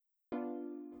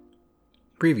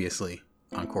Previously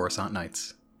on Coruscant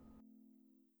Nights.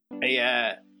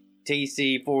 Hey,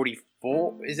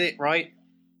 TC-44, is it right?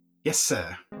 Yes,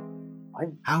 sir.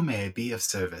 How may I be of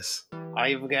service?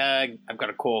 I've got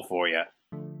a call for you.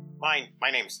 My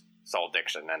name's Saul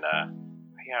Dixon, and I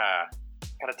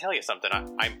gotta tell you something.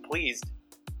 I'm pleased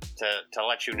to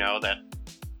let you know that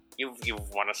you've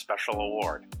won a special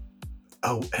award.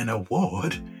 Oh, an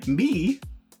award? Me?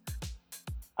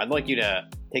 I'd like you to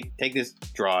take this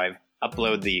drive,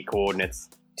 upload the coordinates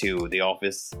to the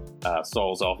office,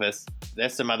 Saul's office.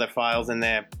 There's some other files in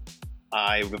there.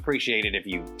 I would appreciate it if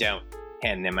you don't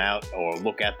hand them out or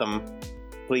look at them.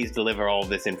 Please deliver all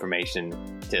this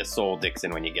information to Saul Dixon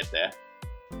when you get there.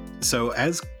 So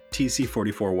as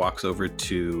TC-44 walks over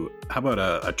to, how about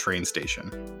a train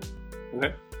station?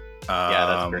 Okay.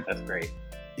 Yeah, that's great.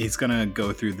 He's going to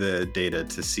go through the data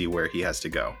to see where he has to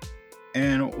go.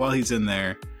 And while he's in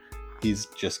there, he's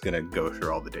just going to go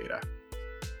through all the data.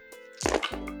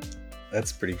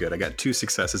 That's pretty good. I got 2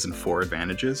 successes and 4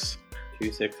 advantages.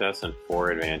 2 success and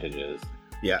 4 advantages.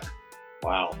 Yeah.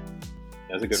 Wow.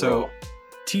 That's a good roll.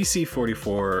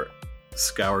 TC-44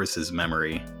 scours his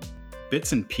memory.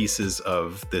 Bits and pieces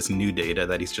of this new data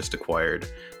that he's just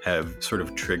acquired have sort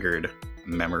of triggered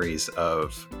memories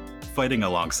of fighting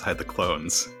alongside the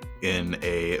clones in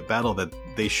a battle that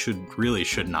they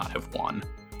should not have won,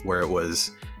 where it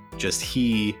was just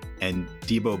he and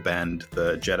Debo Bend,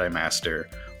 the Jedi Master,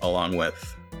 along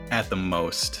with, at the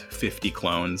most, 50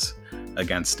 clones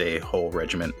against a whole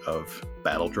regiment of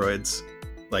battle droids.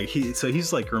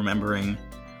 He's remembering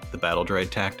the battle droid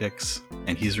tactics,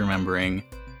 and he's remembering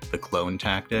the clone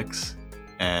tactics,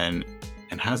 and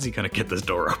how's he gonna get this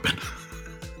door open?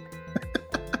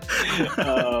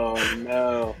 Oh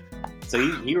no! So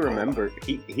he remembered.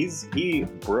 He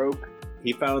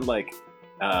found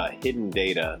hidden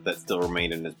data that still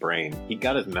remained in his brain. He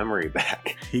got his memory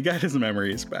back. He got his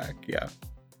memories back. Yeah.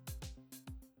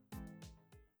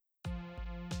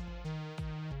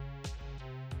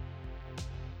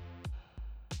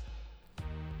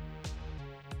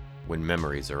 When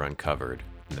memories are uncovered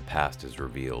and the past is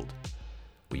revealed,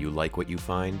 will you like what you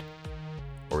find?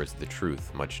 Or is the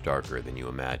truth much darker than you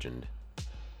imagined?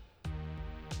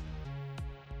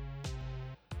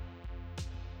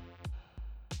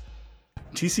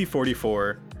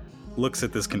 TC-44 looks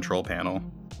at this control panel,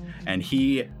 and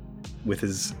he, with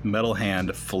his metal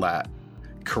hand flat,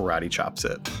 karate chops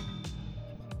it.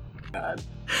 God.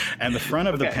 And the front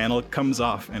of the panel comes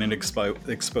off, and it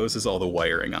exposes all the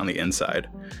wiring on the inside.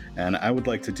 And I would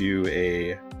like to do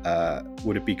a,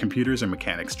 would it be computers or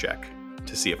mechanics check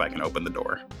to see if I can open the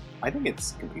door? I think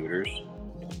it's computers.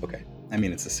 Okay. I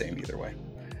mean, it's the same either way.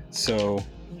 So,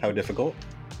 how difficult?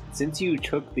 Since you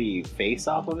took the face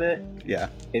off of it, yeah,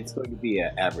 it's going to be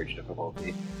an average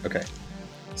difficulty. Okay.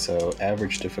 So,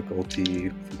 average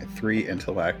difficulty, 3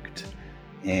 intellect,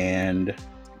 and...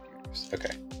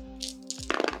 Okay.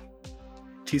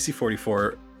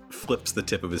 TC-44 flips the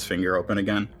tip of his finger open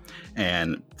again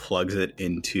and plugs it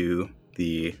into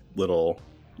the little...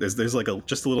 There's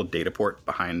just a little data port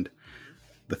behind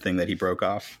the thing that he broke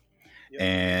off. Yep.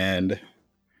 And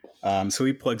so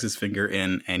he plugs his finger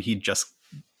in, and he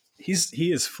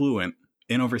is fluent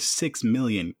in over 6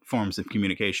 million forms of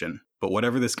communication. But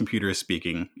whatever this computer is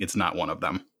speaking, it's not one of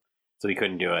them. So he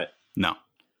couldn't do it? No.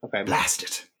 Okay. Blast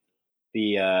it.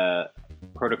 The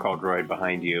protocol droid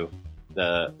behind you,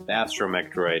 the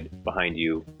astromech droid behind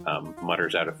you,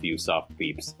 mutters out a few soft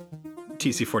beeps.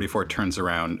 TC-44 turns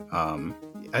around.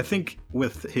 I think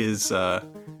with his,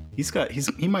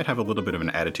 he might have a little bit of an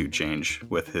attitude change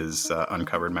with his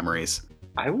uncovered memories.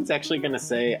 I was actually going to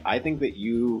say, I think that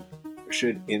you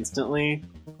should instantly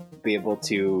be able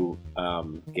to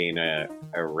gain a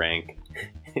rank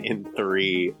in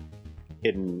 3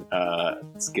 hidden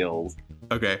skills.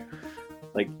 Okay.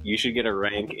 You should get a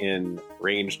rank in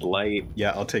ranged light.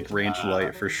 Yeah, I'll take ranged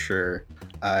light for sure.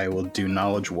 I will do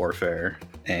knowledge warfare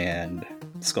and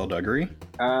skullduggery,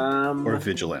 or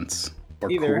vigilance,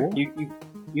 or either. Cool.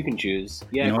 You can choose.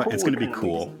 Yeah, you know what? Cool, it's going to be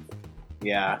cool.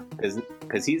 Yeah, because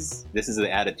this is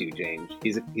the attitude change.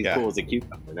 He's cool as a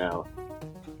cucumber now.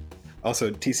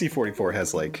 Also, TC-44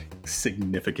 has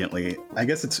significantly, I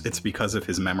guess it's because of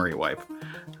his memory wipe.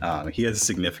 He has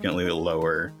significantly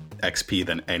lower XP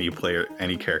than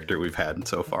any character we've had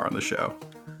so far on the show.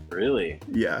 Really?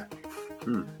 Yeah.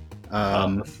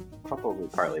 That's probably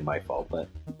partly my fault, but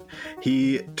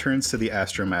he turns to the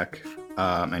astromech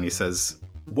and he says,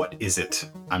 "What is it?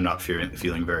 I'm not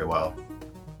feeling very well.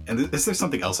 And is there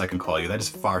something else I can call you? That is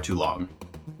far too long."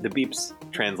 The beeps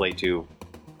translate to,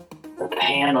 "The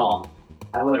panel.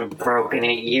 I would have broken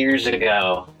it years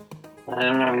ago. I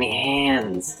don't have any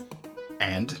hands."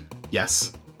 And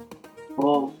yes,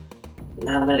 Well,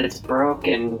 now that it's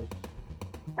broken,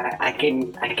 I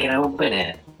can open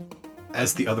it.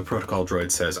 as the other protocol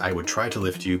droid says, I would try to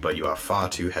lift you, but you are far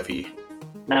too heavy.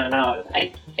 No,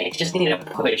 I just need a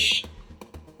push.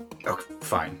 Oh,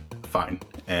 fine.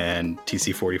 And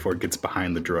TC-44 gets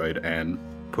behind the droid and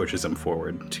pushes him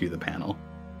forward to the panel.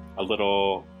 A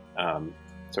little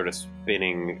sort of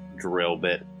spinning drill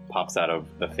bit pops out of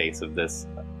the face of this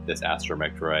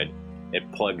astromech droid. It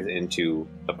plugs into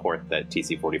the port that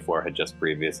TC-44 had just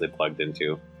previously plugged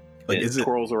into. Like, it is it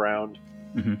twirls around,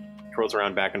 Mhm. twirls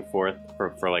around back and forth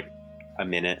for like a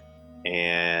minute,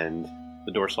 and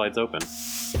the door slides open.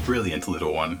 brilliant,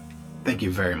 little one? Thank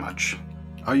you very much.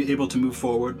 Are you able to move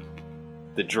forward?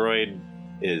 The droid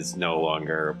is no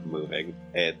longer moving.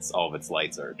 All of its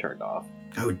lights are turned off.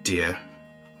 Oh dear.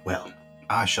 Well,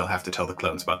 I shall have to tell the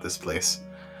clones about this place.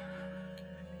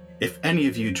 If any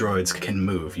of you droids can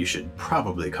move, you should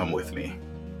probably come with me.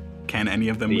 Can any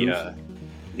of them move?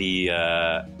 The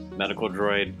medical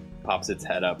droid pops its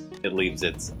head up. It leaves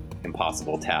its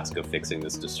impossible task of fixing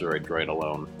this destroyed droid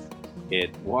alone.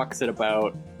 It walks at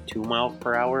about 2 miles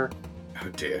per hour. Oh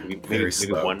dear. Maybe Very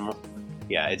slow. 1 mile.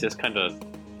 Yeah, it just kind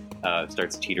of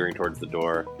starts teetering towards the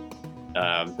door.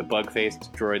 The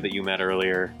bug-faced droid that you met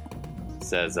earlier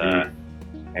says,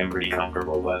 "I'm pretty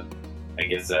comfortable, but I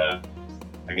guess I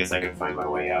can find my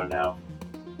way out now."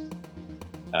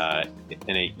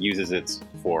 And it uses its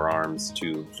forearms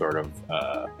to sort of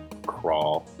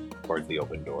crawl towards the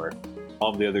open door.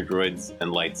 All the other droids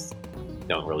and lights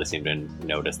don't really seem to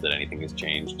notice that anything has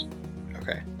changed.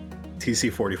 Okay.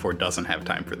 TC-44 doesn't have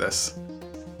time for this.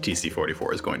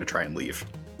 TC-44 is going to try and leave.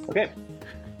 Okay.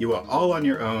 You are all on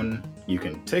your own. You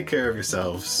can take care of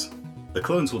yourselves. The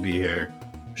clones will be here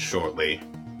shortly.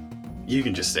 You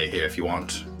can just stay here if you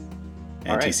want. And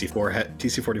All right.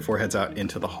 TC-44 heads out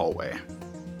into the hallway.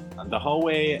 The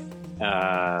hallway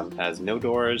has no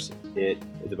doors. It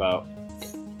is about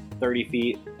 30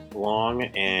 feet long,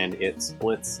 and it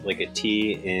splits like a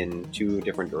T in 2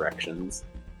 different directions.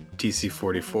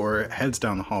 TC-44 heads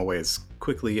down the hallway as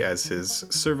quickly as his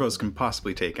servos can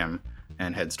possibly take him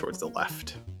and heads towards the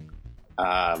left. If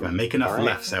I make enough all right.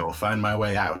 lefts, I will find my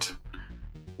way out.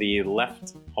 The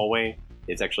left hallway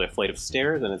is actually a flight of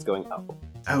stairs, and it's going up.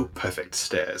 Oh, perfect.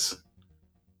 Stairs.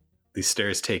 These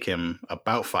stairs take him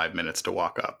about 5 minutes to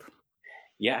walk up.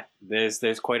 Yeah, there's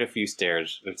quite a few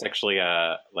stairs. There's actually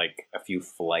like a few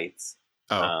flights.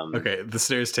 Oh, okay. The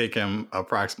stairs take him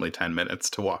approximately 10 minutes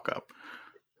to walk up.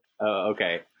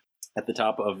 Okay. At the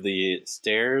top of the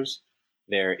stairs,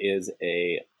 there is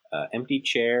a empty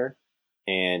chair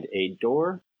and a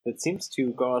door that seems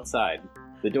to go outside.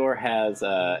 The door has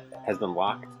been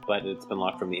locked, but it's been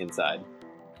locked from the inside.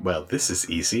 Well, this is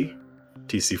easy.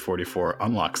 TC-44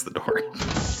 unlocks the door.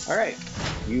 All right,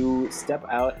 you step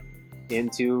out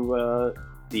into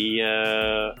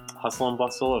the hustle and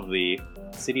bustle of the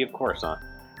city of Coruscant.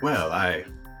 Well, I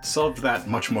solved that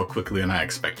much more quickly than I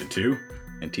expected to.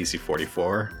 And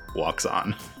TC-44 walks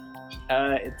on.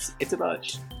 It's about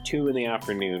 2 in the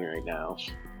afternoon right now.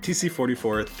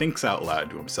 TC-44 thinks out loud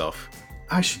to himself,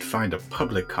 I should find a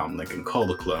public comlink and call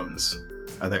the clones.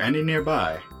 Are there any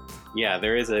nearby? Yeah,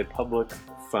 there is a public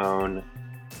phone.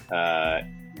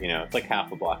 It's like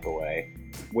half a block away.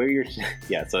 Where you're,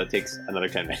 yeah. So it takes another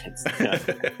 10 minutes.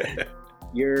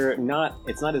 You're not.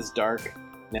 It's not as dark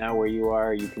now where you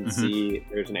are. You can see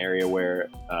there's an area where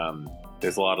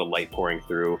there's a lot of light pouring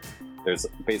through. There's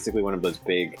basically one of those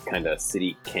big kind of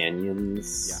city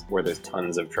canyons where there's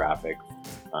tons of traffic.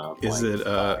 Is it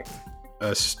are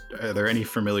there any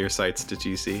familiar sights to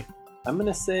GC? I'm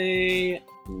gonna say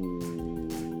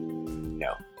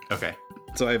no. Okay.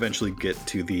 So I eventually get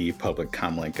to the public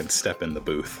comlink and step in the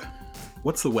booth.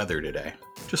 What's the weather today?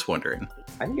 Just wondering.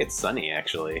 I think it's sunny,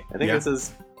 actually. I think Yeah. this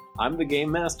is... I'm the game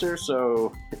master,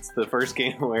 so it's the first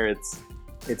game where it's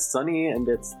sunny and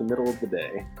it's the middle of the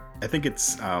day. I think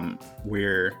it's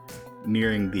we're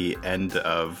nearing the end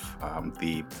of I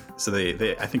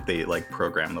think they like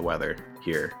program the weather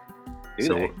here. Do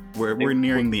so they? we're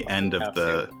nearing the end have of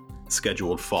the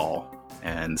scheduled fall,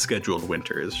 and scheduled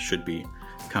winters should be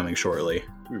coming shortly.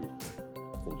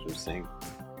 Interesting.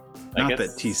 Not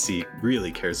that TC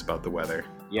really cares about the weather.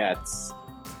 Yeah,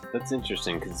 that's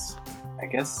interesting, because I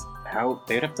guess how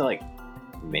they'd have to like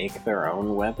make their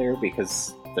own weather,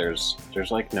 because there's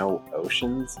like no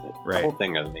oceans. Right. The whole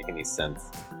thing doesn't make any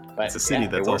sense. But It's a city yeah,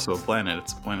 that's it also a works. planet.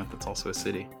 It's a planet that's also a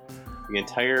city. The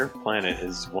entire planet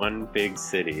is one big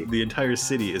city. The entire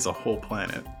city is a whole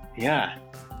planet. Yeah,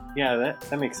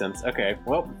 that makes sense. Okay,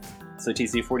 well, so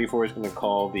TC-44 is going to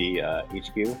call the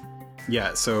HQ.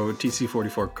 Yeah, so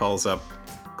TC-44 calls up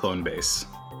clone base.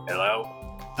 Hello?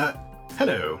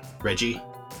 Hello, Reggie.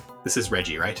 This is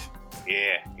Reggie, right?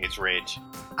 Yeah, it's Reg.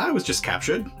 I was just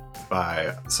captured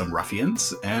by some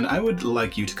ruffians, and I would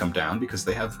like you to come down because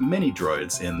they have many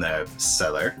droids in their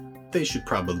cellar. They should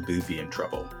probably be in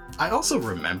trouble. I also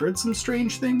remembered some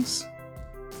strange things.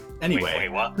 Anyway, Wait,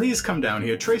 what? please come down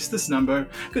here, trace this number.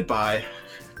 Goodbye.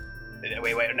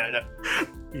 Wait, no.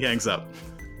 He hangs up.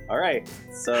 All right,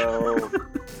 so...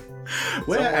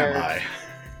 Where am I?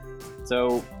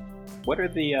 So, what are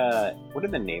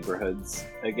the neighborhoods,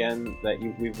 again, that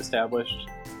we've established?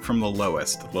 From the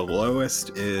lowest. The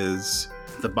lowest is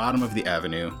the bottom of the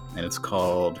avenue, and it's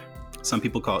called, some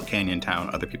people call it Canyon Town,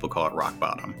 other people call it Rock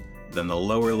Bottom. Then the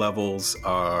lower levels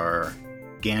are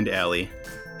Gand Alley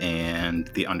and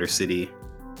the Undercity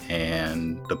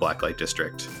and the Blacklight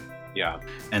District. Yeah.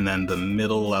 And then the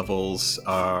middle levels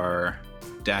are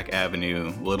Dak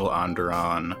Avenue, Little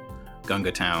Onderon,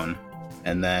 Gunga Town,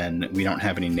 and then we don't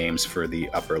have any names for the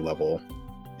upper level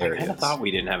areas. I kind of thought we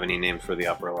didn't have any names for the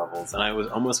upper levels, and I was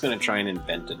almost going to try and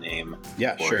invent a name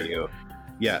Yeah, for sure. you.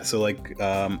 Yeah, so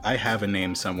I have a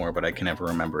name somewhere, but I can never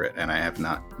remember it, and I have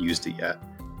not used it yet.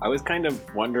 I was kind of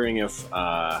wondering if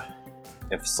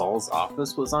Saul's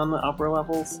office was on the upper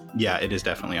levels. Yeah, it is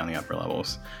definitely on the upper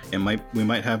levels. We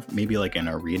might have maybe like an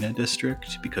arena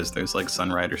district because there's like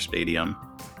Sunrider Stadium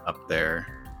up there.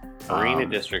 Arena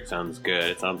District sounds good.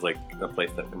 It sounds like a place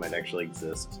that might actually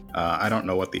exist. I don't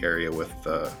know what the area with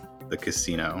the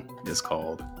casino is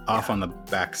called. Off on the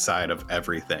back side of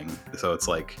everything. So it's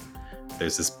like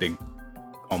there's this big,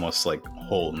 almost like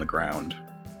hole in the ground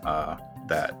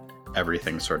that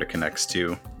everything sort of connects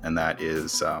to, and that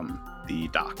is the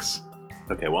docks.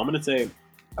 Okay, well, I'm going to say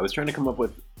I was trying to come up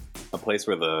with a place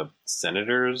where the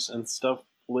senators and stuff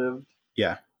lived.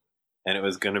 Yeah. And it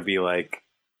was going to be like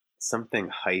something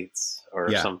Heights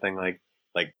or something like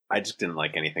I just didn't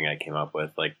like anything I came up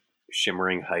with, like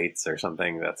Shimmering Heights or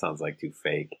something. That sounds like too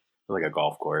fake. Like a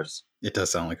golf course. It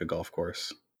does sound like a golf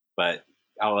course. But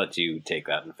I'll let you take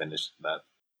that and finish that.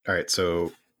 All right,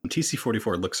 so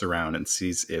TC-44 looks around and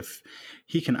sees if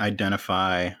he can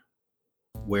identify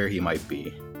where he might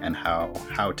be and how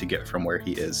to get from where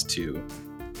he is to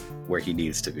where he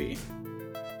needs to be.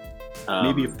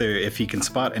 Maybe if he can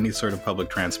spot any sort of public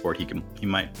transport, he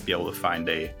might be able to find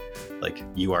a, like,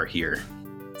 you are here.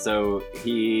 So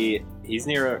he's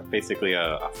near basically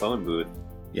a phone booth.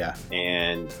 Yeah.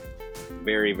 And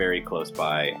very, very close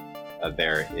by,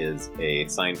 there is a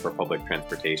sign for public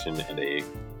transportation and a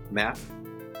map.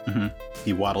 Mm-hmm.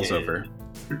 He waddles over.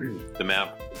 The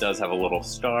map does have a little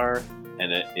star,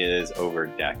 and it is over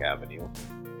Dak Avenue.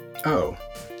 Oh,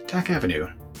 Dak Avenue.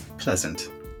 Pleasant.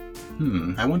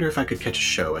 I wonder if I could catch a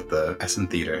show at the Essen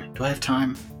Theater. Do I have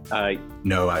time?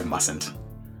 No, I mustn't.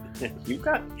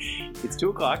 It's 2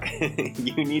 o'clock.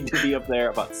 You need to be up there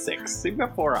about 6. So you've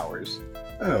got 4 hours.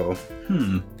 Oh,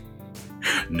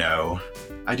 No,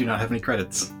 I do not have any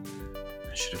credits.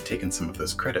 I should have taken some of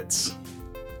those credits.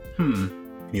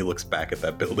 He looks back at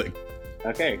that building.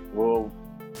 Okay, well,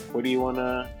 what do you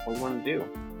wanna do?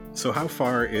 So how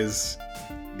far is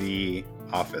the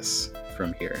office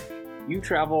from here? You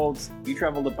traveled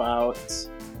about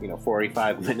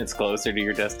 45 minutes closer to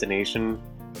your destination.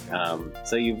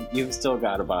 So you've still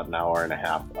got about an hour and a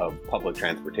half of public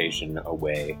transportation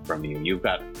away from you. You've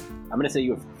got, I'm gonna say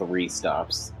you have 3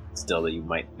 stops still that you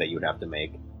would have to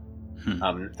make.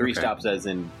 3 stops as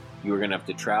in you were gonna have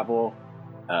to travel,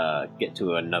 get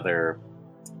to another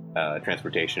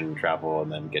transportation, travel,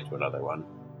 and then get to another one.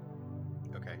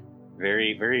 Okay.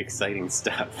 Very, very exciting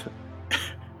stuff.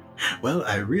 Well,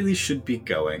 I really should be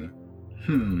going.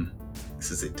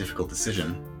 This is a difficult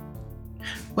decision.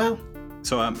 Well,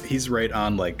 so he's right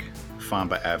on like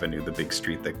Famba Avenue, the big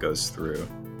street that goes through.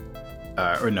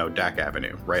 Dak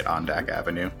Avenue, right on Dak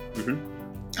Avenue.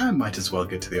 I might as well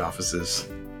get to the offices.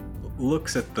 He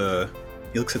looks at the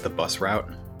bus route,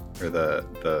 or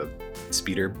the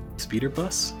speeder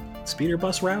bus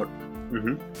route,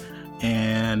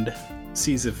 and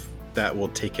sees if that will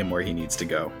take him where he needs to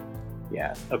go.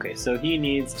 Yeah. Okay. So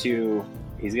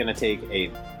he's going to take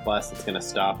a bus that's going to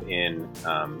stop in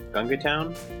Gunga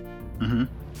Town,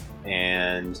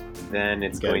 and then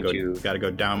it's got to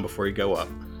go down before you go up.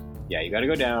 Yeah, you got to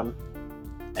go down,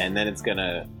 and then it's going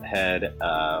to head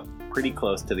pretty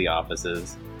close to the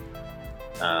offices.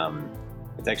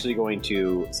 It's actually going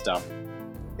to stop.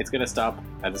 It's going to stop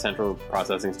at the central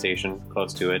processing station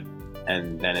close to it,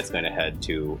 and then it's going to head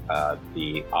to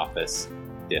the office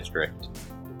district,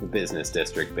 the business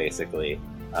district, basically,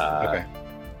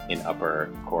 in Upper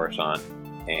Coruscant,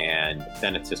 and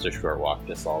then it's just a short walk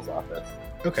to Saul's office.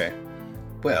 Okay.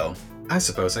 Well, I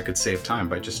suppose I could save time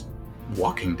by just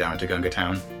walking down to Gunga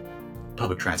Town.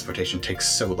 Public transportation takes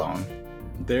so long.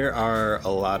 There are a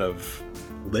lot of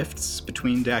lifts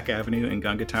between Dak Avenue and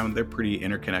Gunga Town. They're pretty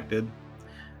interconnected.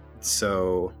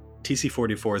 So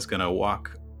TC-44 is going to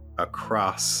walk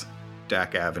across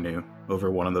Dak Avenue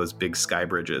over one of those big sky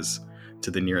bridges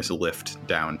to the nearest lift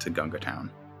down to Gunga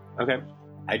Town. Okay.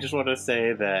 I just want to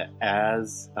say that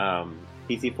as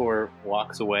TC4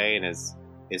 walks away and is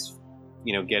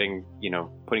getting,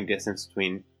 putting distance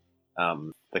between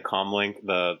the comlink,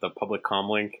 the public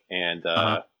comlink and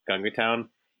Gunga Town,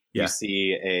 you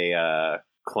see a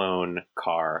clone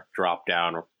car drop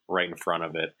down right in front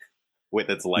of it with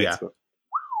its lights.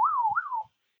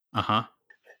 Yeah.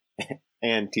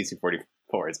 And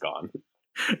TC-44 is gone.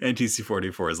 And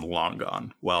TC-44 is long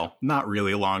gone. Well, not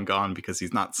really long gone because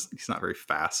he's not very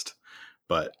fast,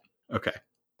 but okay.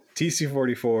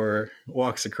 TC-44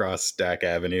 walks across Dak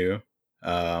Avenue,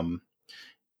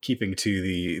 keeping to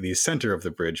the center of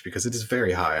the bridge because it is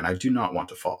very high and I do not want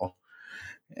to fall.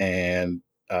 And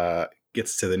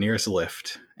gets to the nearest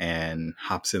lift and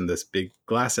hops in this big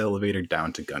glass elevator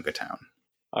down to Gunga Town.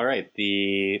 All right.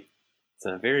 It's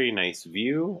a very nice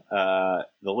view. The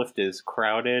lift is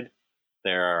crowded.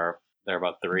 There are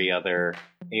about 3 other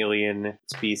alien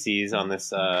species on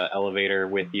this elevator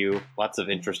with you. Lots of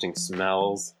interesting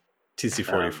smells.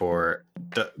 TC-44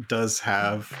 does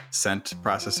have scent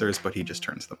processors, but he just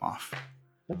turns them off.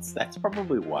 That's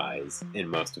probably wise in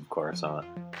most of Coruscant.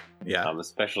 Yeah.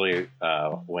 Especially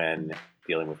when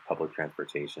dealing with public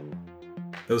transportation.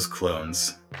 Those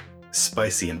clones.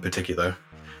 Spicy in particular.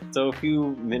 So a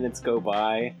few minutes go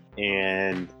by,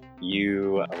 and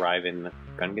you arrive in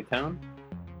Gunga Town.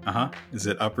 Is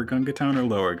it Upper Gunga Town or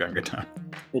Lower Gunga Town?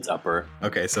 It's Upper.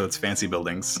 Okay, so it's fancy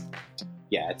buildings.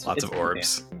 Yeah, it's lots of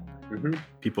orbs. Mm-hmm.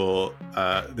 People,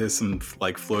 there's some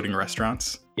like floating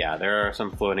restaurants. Yeah, there are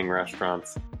some floating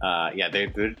restaurants.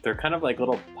 They're kind of like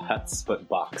little huts, but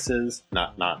boxes.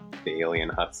 Not the alien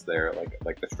huts. They're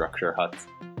like the structure huts.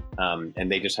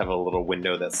 And they just have a little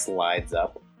window that slides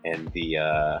up, and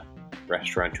the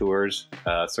restaurateurs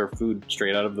serve food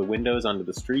straight out of the windows onto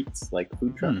the streets, like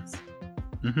food trucks.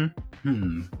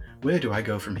 Where do I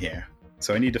go from here?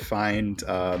 So I need to find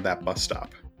that bus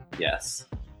stop. Yes,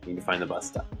 you need to find the bus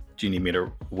stop. Do you need me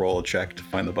to roll a check to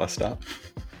find the bus stop?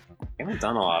 I haven't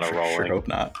done a lot of rolling. Sure hope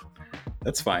not.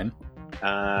 That's fine.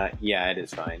 Yeah, it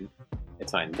is fine.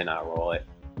 It's fine to not roll it.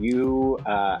 You,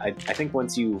 I think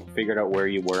once you figured out where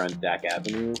you were on Dak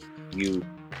Avenue, you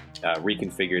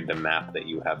reconfigured the map that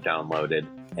you have downloaded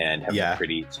and have a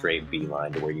pretty straight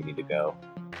beeline to where you need to go.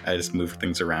 I just moved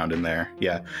things around in there.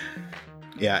 Yeah.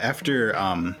 After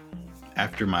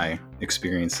my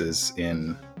experiences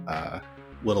in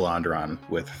Little Onderon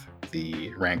with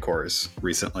the Rancors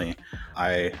recently,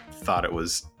 I thought it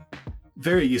was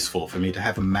very useful for me to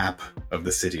have a map of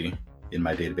the city in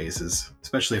my databases,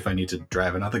 especially if I need to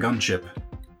drive another gunship.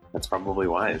 That's probably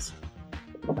wise.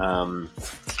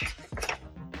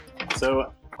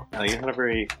 So you had a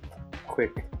very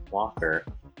quick walker.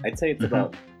 I'd say it's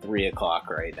about 3 o'clock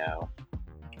right now.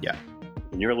 Yeah.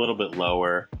 And you're a little bit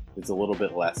lower. It's a little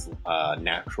bit less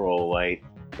natural light.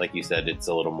 Like you said, it's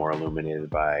a little more illuminated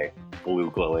by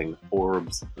blue glowing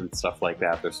orbs and stuff like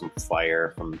that. There's some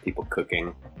fire from people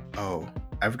cooking. Oh,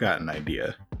 I've got an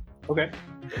idea. Okay.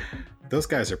 Those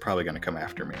guys are probably going to come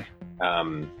after me.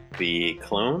 The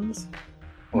clones?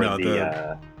 Or no,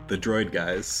 the droid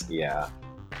guys. Yeah.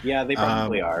 Yeah, they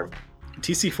probably are.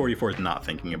 TC-44 is not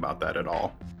thinking about that at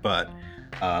all. But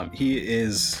he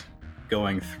is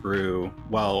going through,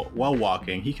 while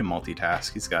walking, he can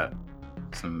multitask. He's got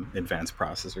some advanced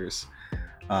processors.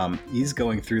 He's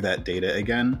going through that data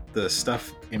again, the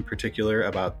stuff in particular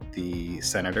about the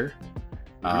senator.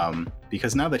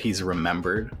 Because now that he's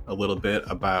remembered a little bit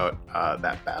about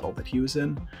that battle that he was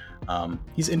in,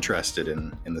 he's interested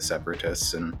in the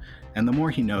separatists, and the more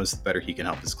he knows, the better he can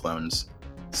help his clones.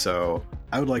 So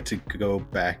I would like to go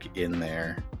back in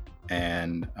there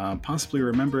and possibly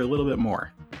remember a little bit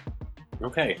more.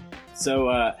 Okay, so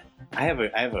I have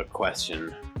a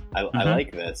question. I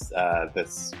like this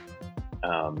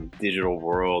digital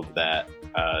world that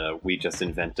we just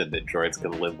invented that droids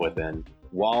can live within.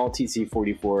 While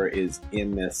TC-44 is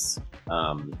in this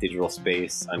digital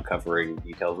space, uncovering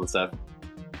details and stuff,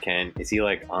 is he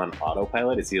like on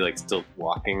autopilot? Is he like still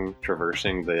walking,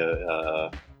 traversing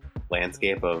the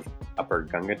landscape of Upper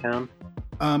Gunga Town?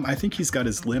 I think he's got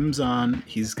his limbs on,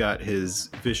 he's got his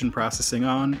vision processing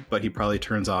on, but he probably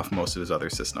turns off most of his other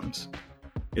systems.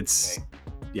 It's,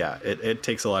 yeah, it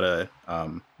takes a lot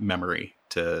of memory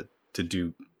to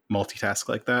do multitask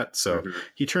like that. So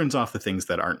he turns off the things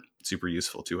that aren't super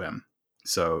useful to him.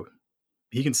 So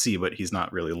he can see, but he's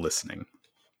not really listening.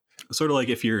 Sort of like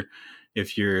if you're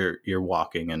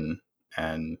walking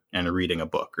and reading a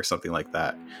book or something like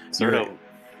that. Sort of.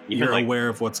 You're aware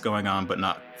of what's going on, but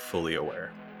not fully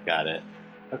aware. Got it.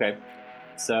 Okay.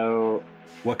 So,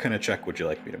 what kind of check would you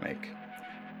like me to make?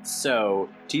 So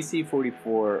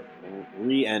TC-44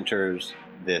 re-enters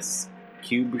this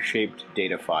cube-shaped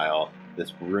data file,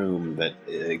 this room that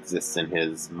exists in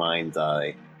his mind's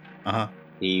eye. Uh-huh.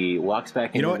 He walks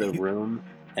back into the room,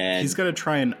 and he's going to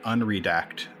try and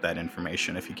unredact that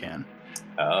information if he can.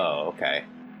 Oh, okay.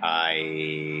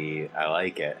 I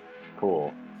like it.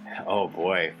 Cool. Oh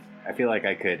boy, I feel like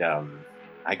I could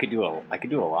do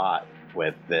a lot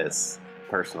with this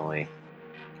personally.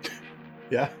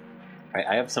 Yeah.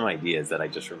 I have some ideas that I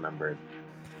just remembered.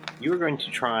 You were going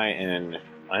to try and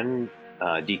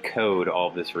decode all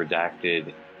of this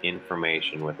redacted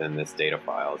information within this data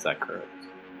file. Is that correct?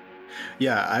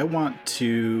 Yeah, I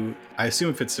assume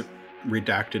if it's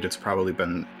redacted, it's probably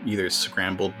been either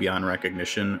scrambled beyond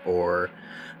recognition or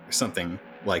something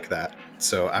like that.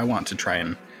 So I want to try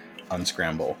and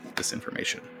unscramble this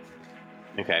information.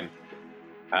 Okay.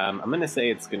 I'm going to say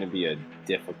it's going to be a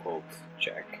difficult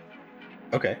check.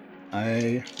 Okay.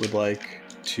 I would like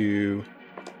to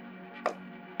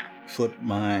flip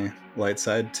my light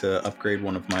side to upgrade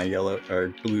one of my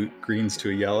greens to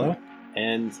a yellow.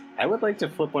 And I would like to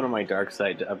flip one of my dark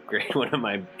side to upgrade one of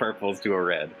my purples to a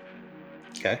red.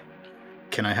 Okay.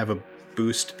 Can I have a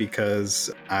boost because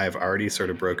I've already sort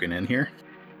of broken in here?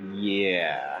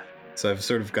 Yeah. So I've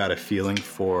sort of got a feeling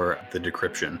for the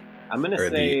decryption. I'm going to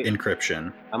say... the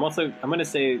encryption. I'm going to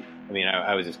say... I mean,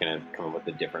 I was just going to come up with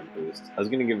a different boost. I was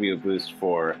going to give you a boost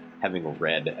for having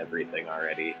read everything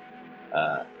already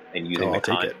and using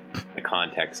the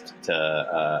context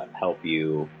to help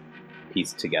you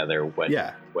piece together what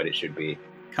it should be.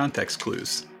 Context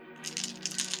clues.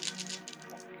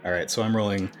 All right, so I'm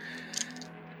rolling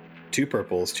 2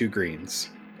 purples, 2 greens,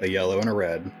 a yellow and a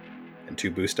red, and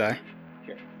 2 boost die.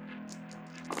 Sure.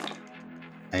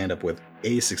 I end up with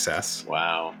a success.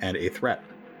 Wow. And a threat.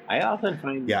 I often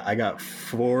find... Yeah, I got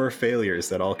 4 failures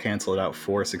that all canceled out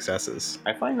 4 successes.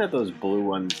 I find that those blue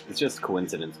ones, it's just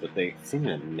coincidence, but they seem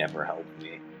to never help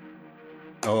me.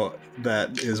 Oh,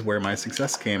 that is where my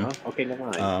success came. Oh, okay, never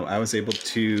mind. I was able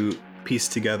to piece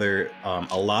together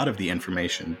a lot of the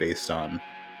information based on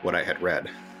what I had read.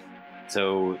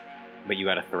 So, but you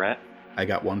got a threat? I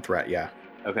got 1 threat, yeah.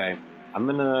 Okay, I'm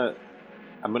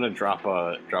gonna drop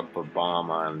a bomb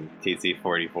on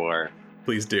TC-44.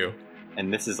 Please do.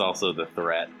 And this is also the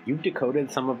threat. You've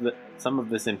decoded some of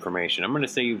this information. I'm gonna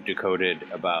say you've decoded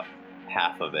about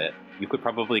half of it. You could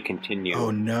probably continue. Oh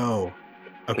no.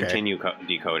 Okay. Continue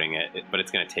decoding it, but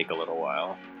it's gonna take a little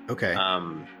while. Okay.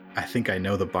 I think I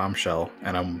know the bombshell,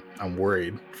 and I'm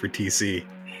worried for TC.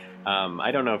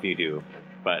 I don't know if you do,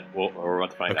 but we're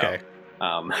about to find out.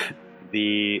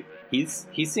 He's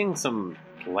seeing some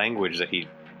language that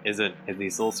he's a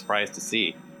little surprised to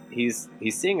see. He's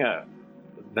seeing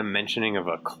the mentioning of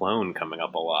a clone coming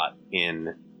up a lot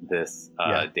in this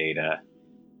data,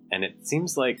 and it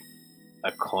seems like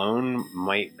a clone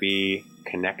might be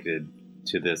connected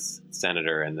to this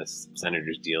senator, and this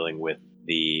senator's dealing with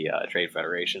the Trade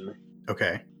Federation.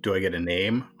 Okay. Do I get a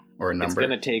name or a number? It's going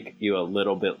to take you a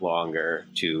little bit longer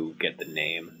to get the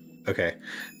name. Okay.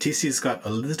 TC's got a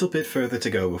little bit further to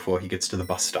go before he gets to the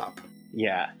bus stop.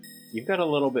 Yeah. You've got a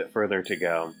little bit further to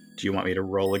go. Do you want me to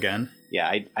roll again?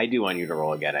 Yeah, I do want you to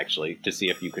roll again, actually, to see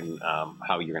if you can,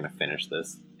 how you're going to finish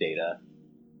this data.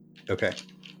 Okay.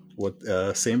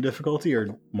 What, same difficulty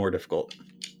or more difficult?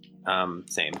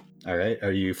 Same. All right.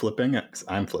 Are you flipping?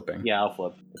 I'm flipping. Yeah, I'll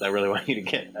flip. Because I really want you to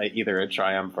get either a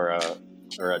triumph or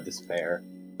a despair.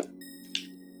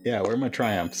 Yeah, where are my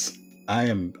triumphs? I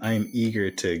am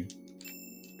eager to...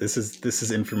 This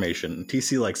is information.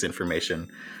 TC likes information.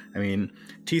 I mean,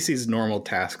 TC's normal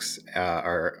tasks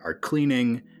are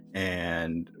cleaning,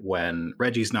 and when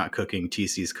Reggie's not cooking,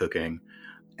 TC's cooking,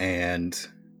 and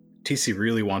TC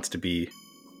really wants to be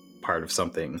part of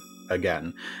something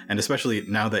again, and especially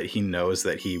now that he knows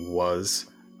that he was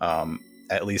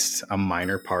at least a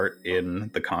minor part in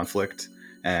the conflict,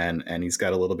 and he's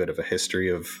got a little bit of a history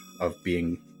of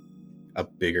being a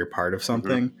bigger part of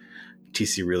something. Mm-hmm.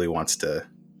 TC really wants to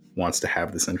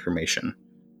have this information.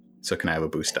 So can I have a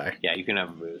boost die? Yeah, you can have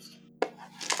a boost.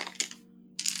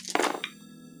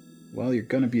 Well, you're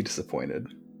gonna be disappointed.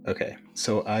 Okay,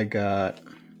 so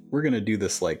we're gonna do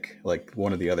this like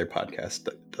one of the other podcasts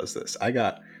does this. I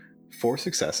got 4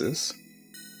 successes.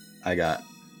 I got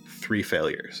 2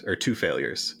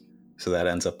 failures. So that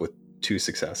ends up with 2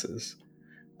 successes.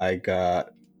 I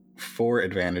got 4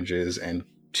 advantages and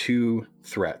 2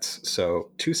 threats. So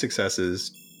 2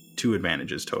 successes, 2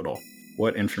 advantages total.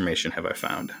 What information have I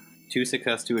found? 2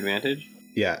 success, 2 advantage?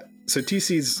 Yeah. So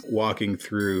TC's walking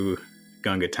through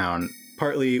Gunga Town,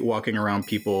 partly walking around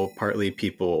people, partly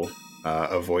people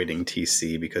avoiding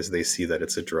TC because they see that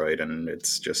it's a droid and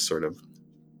it's just sort of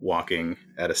walking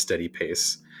at a steady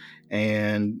pace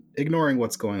and ignoring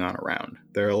what's going on around.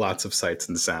 There are lots of sights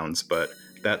and sounds, but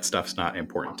that stuff's not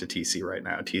important to TC right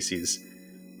now. TC's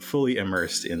fully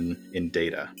immersed in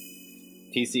data.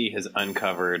 TC has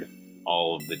uncovered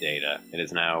all of the data. It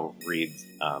is now reads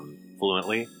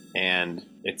fluently, and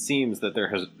it seems that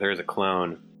there's a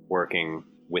clone working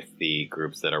with the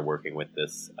groups that are working with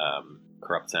this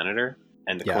corrupt senator,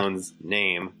 and the clone's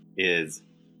name is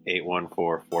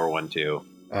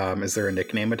 814412. Is there a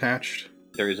nickname attached?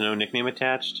 There is no nickname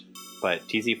attached, but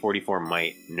TC44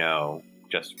 might know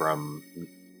just from...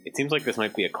 It seems like this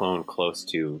might be a clone close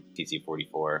to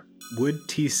TC44. Would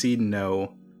TC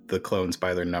know the clones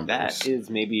by their numbers? That is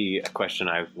maybe a question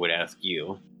I would ask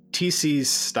you. TC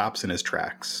stops in his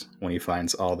tracks when he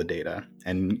finds all the data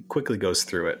and quickly goes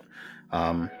through it.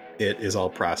 It is all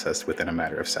processed within a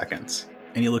matter of seconds.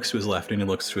 And he looks to his left and he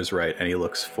looks to his right and he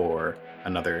looks for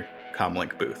another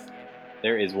comlink booth.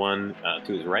 There is one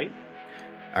to his right.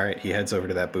 All right, he heads over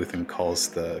to that booth and calls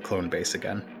the clone base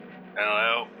again.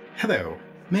 Hello. Hello.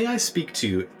 May I speak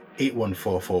to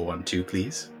 814412,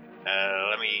 please?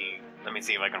 Let me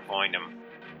see if I can find him.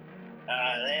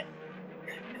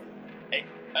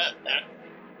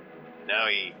 No,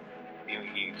 he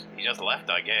just left,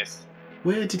 I guess.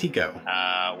 Where did he go?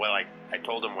 Well, I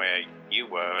told him where you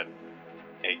were, and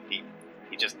he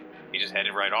just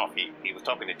headed right off. He was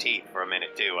talking to Teeth for a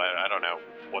minute too. I don't know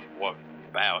what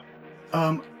about.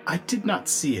 I did not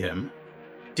see him.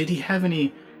 Did he have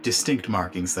any distinct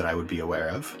markings that I would be aware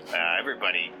of?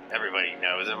 Everybody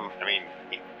knows him. I mean,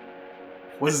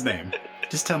 What's his name?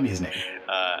 Just tell me his name.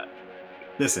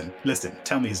 Listen,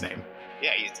 tell me his name.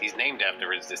 Yeah, he's named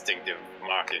after his distinctive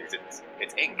markings.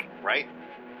 It's ink, right?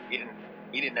 You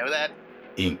didn't know that?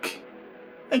 Ink.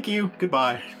 Thank you.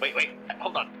 Goodbye. Wait,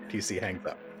 hold on. TC hangs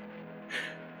up.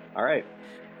 All right.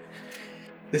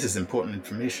 This is important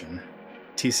information.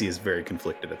 TC is very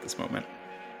conflicted at this moment.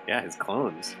 Yeah, his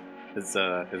clones, his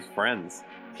friends.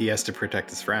 He has to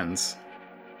protect his friends.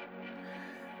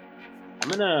 I'm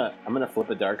gonna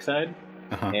flip a dark side,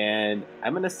 and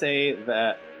I'm gonna say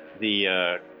that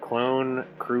the clone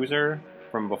cruiser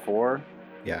from before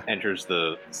enters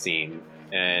the scene,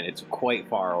 and it's quite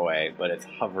far away, but it's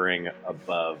hovering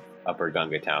above Upper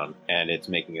Gunga Town, and it's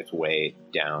making its way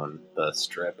down the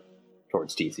strip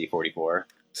towards TC44.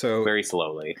 So very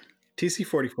slowly.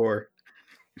 TC44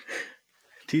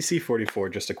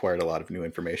 just acquired a lot of new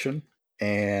information,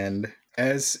 and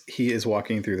as he is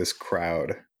walking through this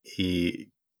crowd,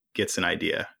 he gets an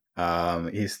idea.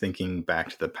 He's thinking back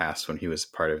to the past when he was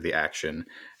part of the action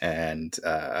and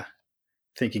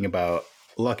thinking about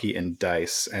Lucky and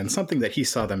Dice and something that he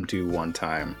saw them do one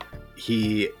time.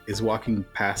 He is walking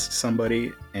past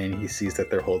somebody and he sees that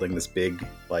they're holding this big,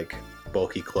 like,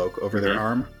 bulky cloak over their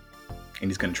arm, and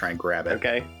he's going to try and grab it.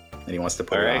 Okay. And he wants to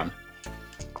put it on.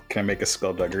 Can I make a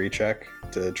skullduggery check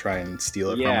to try and steal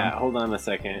it from him? Yeah, hold on a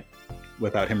second.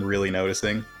 Without him really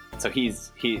noticing? So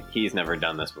he's never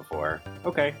done this before.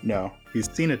 Okay. No,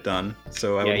 he's seen it done.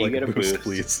 So I would like a boost,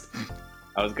 please.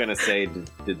 I was gonna say,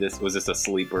 was this a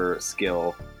sleeper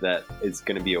skill that is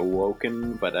gonna be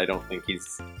awoken? But I don't think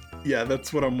he's. Yeah,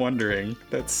 that's what I'm wondering.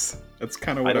 That's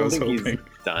kind of what I was hoping. He's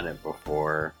done it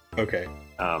before. Okay.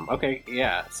 Okay.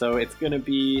 Yeah. So it's gonna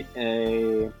be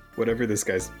a whatever this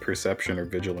guy's perception or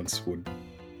vigilance would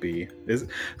be.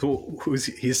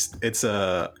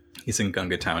 He's in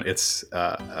Gunga Town. It's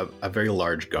a very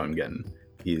large Gungan.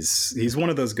 He's one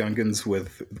of those Gungans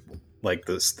with like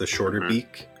the shorter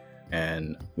beak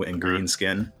and green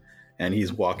skin, and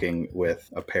he's walking with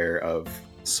a pair of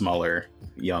smaller,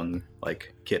 young,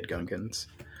 like kid Gungans.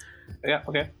 Yeah.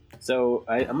 Okay. So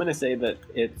I'm gonna say that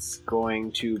it's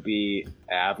going to be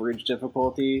average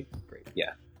difficulty. Great.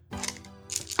 Yeah.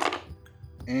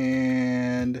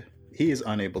 And he is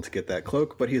unable to get that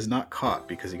cloak, but he is not caught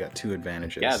because he got 2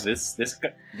 advantages. Yeah, this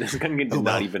Gungan did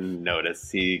not even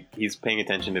notice. He's paying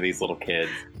attention to these little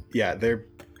kids. Yeah, they're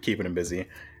keeping him busy.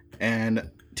 And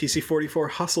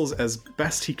TC44 hustles as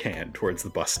best he can towards the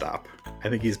bus stop. I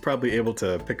think he's probably able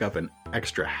to pick up an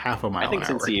extra half a mile an hour. I think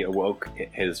since he awoke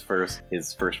his first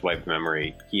wiped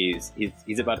memory, he's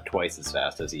about twice as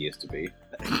fast as he used to be.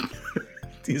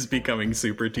 He's becoming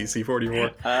super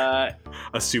TC44.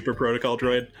 A super protocol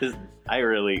droid.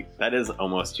 That is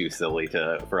almost too silly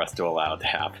for us to allow it to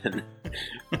happen.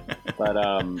 But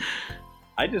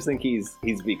I just think he's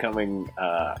becoming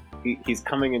he's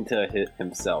coming into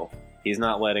himself. He's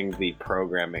not letting the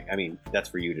programming. I mean, that's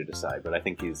for you to decide. But I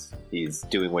think he's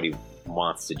doing what he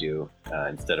wants to do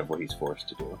instead of what he's forced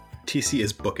to do. TC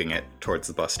is booking it towards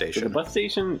the bus So station. the bus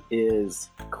station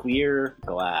is clear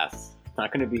glass. It's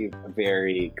not going to be a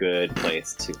very good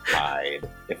place to hide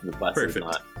if the bus is Perfect.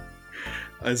 not.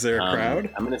 Is there a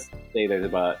crowd? I'm going to say there's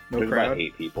about crowd?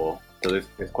 8 people. So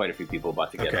there's quite a few people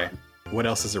about to get Okay. on. What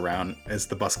else is around? Is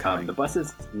the bus coming? The bus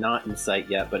is not in sight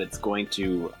yet, but it's going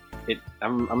to.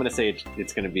 I'm going to say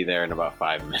it's going to be there in about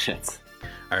 5 minutes.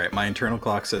 All right, my internal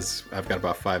clock says I've got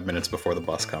about 5 minutes before the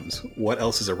bus comes. What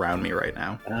else is around me right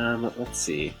now? Let's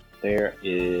see. There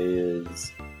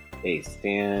is a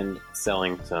stand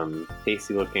selling some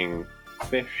tasty-looking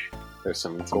fish. There's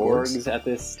some gorgs at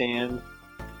this stand.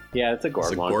 Yeah, it's a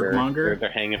It's a gorgmonger. gorgmonger?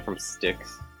 They're hanging from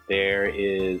sticks. There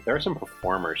are some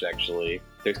performers actually.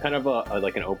 There's kind of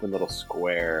like an open little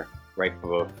square right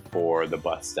before the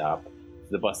bus stop.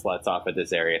 The bus lets off at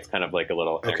this area. It's kind of like a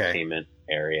little entertainment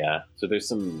area. So there's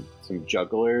some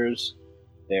jugglers.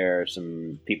 There are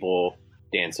some people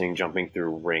dancing, jumping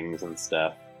through rings and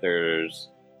stuff. There's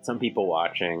some people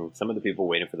watching. Some of the people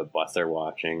waiting for the bus are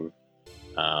watching.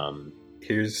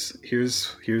 Here's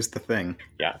the thing.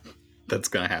 Yeah. That's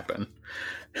gonna happen.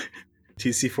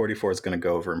 TC44 is gonna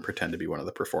go over and pretend to be one of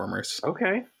the performers.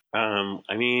 Okay.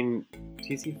 I mean,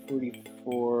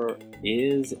 TC44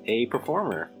 is a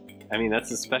performer. I mean,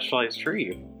 that's a specialized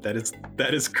tree. That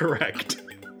is correct.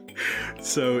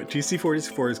 So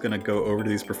TC44 is going to go over to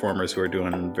these performers who are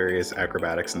doing various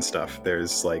acrobatics and stuff.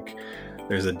 There's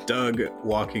a Doug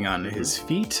walking on his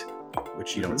feet,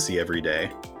 which you don't see every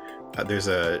day. There's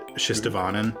a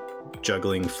Shistavanen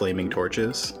juggling flaming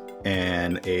torches,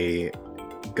 and a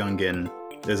Gungan.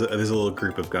 There's a little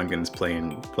group of Gungans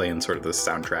playing sort of the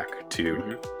soundtrack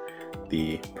to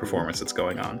the performance that's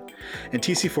going on. And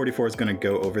TC44 is going to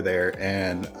go over there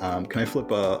and can I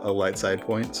flip a light side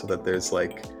point so that there's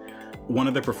like one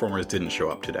of the performers didn't show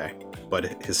up today,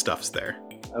 but his stuff's there.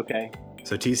 Okay.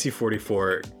 So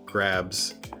TC44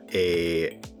 grabs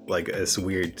this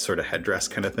weird sort of headdress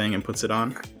kind of thing and puts it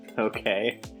on.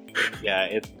 Okay.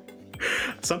 Yeah,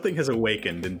 Something has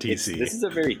awakened in TC. this is a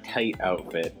very tight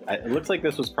outfit. It looks like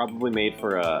this was probably made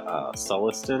for a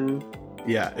Sullustan,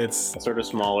 Yeah, it's a sort of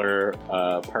smaller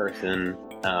person.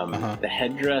 The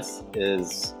headdress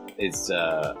is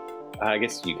I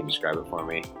guess you can describe it for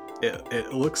me.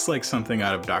 it looks like something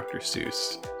out of Dr.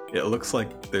 Seuss. It looks like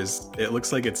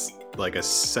it's like a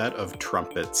set of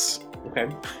trumpets Okay.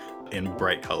 in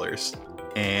bright colors,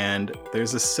 and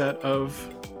there's a set of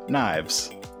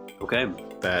knives Okay.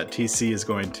 that TC is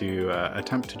going to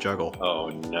attempt to juggle. Oh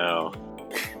no.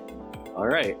 All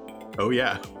right. Oh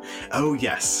yeah. Oh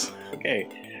yes. Okay.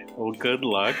 Well, good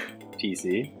luck,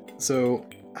 TC. So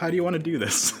how do you want to do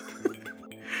this?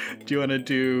 Do you want to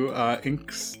do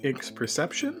Ink's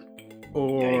perception,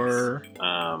 or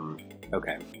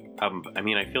Okay. I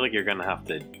mean, I feel like you're gonna have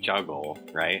to juggle,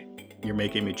 right? you're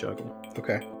making me juggle?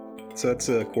 Okay. So that's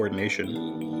a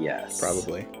coordination, Yes.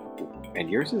 probably. And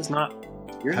yours is not.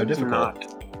 Yours How is difficult?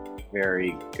 not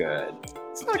very good.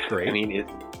 It's not great. I mean,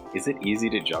 is it easy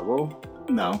to juggle?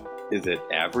 No. Is it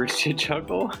average to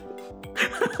juggle?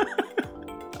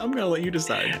 I'm gonna let you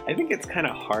decide. I think it's kind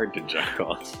of hard to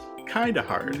juggle. Kind of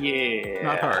hard. Yeah.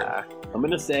 Not hard. I'm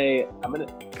gonna say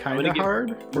Kind of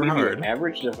hard or I'm gonna give hard? you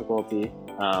average difficulty.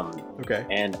 Okay.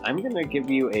 And I'm gonna give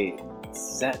you a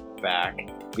setback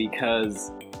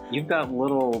because you've got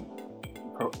little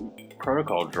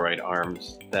protocol droid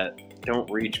arms that don't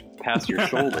reach past your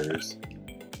shoulders.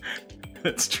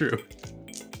 That's true.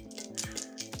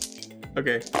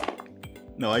 Okay.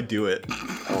 No, I do it.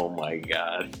 Oh my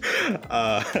god.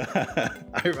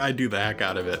 I do the heck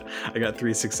out of it. I got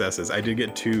 3 successes. I did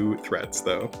get 2 threats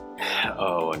though.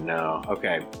 Oh no.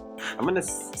 Okay. I'm gonna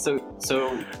so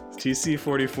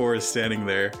TC44 is standing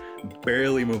there,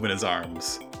 barely moving his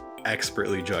arms,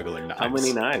 expertly juggling knives. how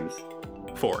many knives?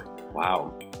 4.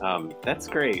 Wow. That's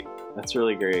great. That's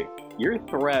really great. Your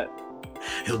threat.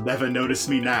 He'll never notice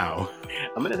me now.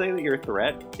 I'm gonna say that your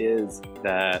threat is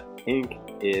that Ink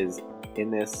is in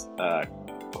this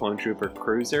clone trooper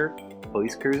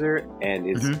police cruiser, and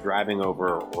is driving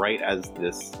over right as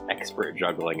this expert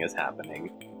juggling is happening.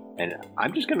 And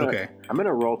I'm just gonna I'm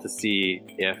gonna roll to see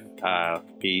if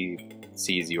he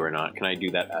sees you or not. Can I do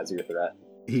that as your threat?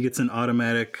 He gets an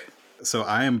automatic. So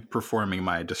I am performing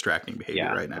my distracting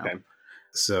behavior right now. Okay.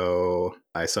 So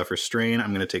I suffer strain. I'm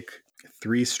going to take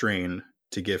 3 strain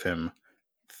to give him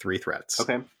 3 threats.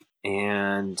 Okay.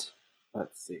 And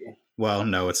let's see. Well,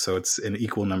 no, it's an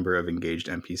equal number of engaged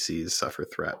NPCs suffer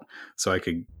threat. So I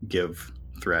could give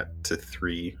threat to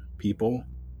 3 people,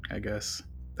 I guess.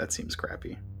 That seems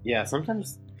crappy. Yeah,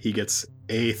 sometimes. He gets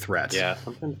a threat. Yeah,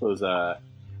 sometimes those.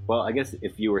 Well, I guess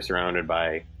if you were surrounded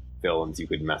by villains, you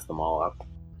could mess them all up.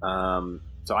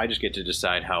 So I just get to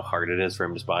decide how hard it is for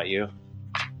him to spot you.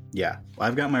 Yeah.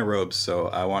 I've got my robes, so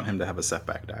I want him to have a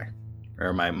setback die.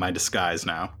 Or my disguise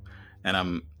now. And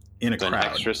I'm in a An crowd.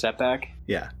 extra setback.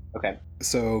 Yeah. Okay.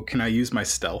 So can I use my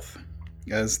stealth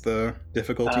as the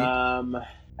difficulty?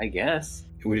 I guess.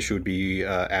 Which would be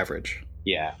average.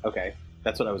 Yeah. Okay.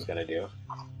 That's what I was gonna do.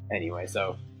 Anyway,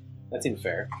 so that seems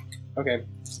fair. Okay.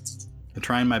 I'm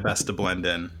trying my best to blend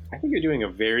in. I think you're doing a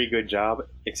very good job,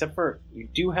 except for you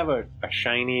do have a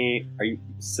shiny,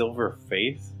 silver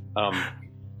face?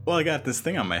 Well, I got this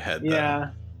thing on my head, though.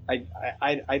 Yeah.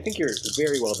 I think you're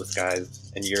very well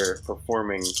disguised and you're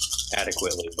performing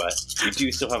adequately, but you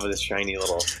do still have this shiny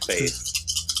little face.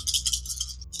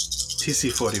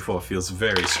 TC44 feels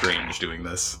very strange doing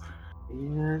this.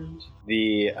 And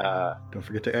the Don't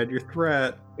forget to add your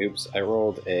threat. oops, I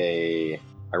rolled a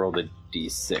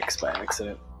D6 by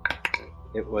accident.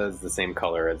 It was the same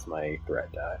color as my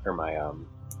threat die, or my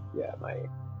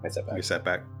setback. Your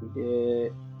setback.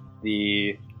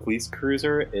 The police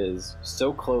cruiser is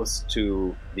so close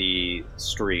to the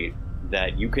street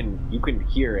that you can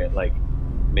hear it like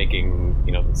making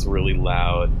this really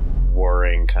loud,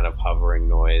 whirring kind of hovering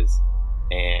noise,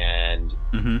 and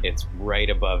it's right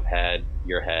above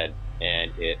your head,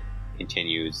 and it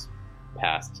continues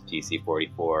past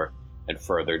TC44 and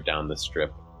further down the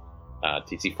strip.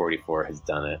 TC44 has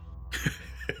done it.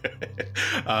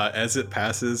 As it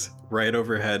passes right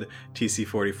overhead,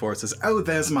 TC44 says, "Oh,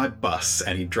 there's my bus,"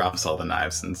 and he drops all the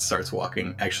knives and starts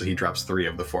walking. Actually, he drops 3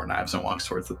 of the 4 knives and walks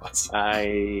towards the bus.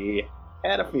 I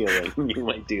had a feeling you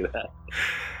might do that.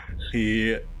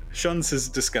 He shuns his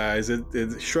disguise, it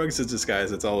shrugs his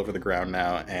disguise, it's all over the ground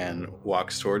now, and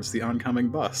walks towards the oncoming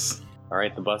bus. All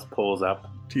right, the bus pulls up,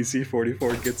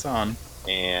 TC44 gets on.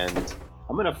 and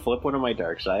I'm gonna flip one of my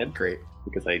dark side. Great.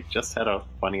 Because I just had a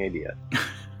funny idea.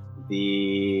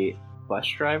 The bus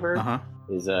driver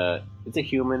is a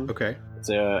human. Okay. It's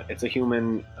a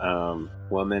human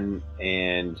woman,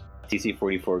 and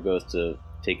TC44 goes to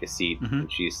take a seat,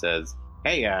 and she says,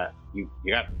 "Hey, you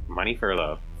got money for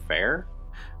the fare?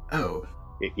 Oh,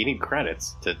 You need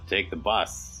credits to take the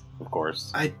bus, of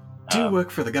course." I do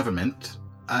work for the government.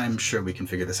 I'm sure we can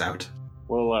figure this out.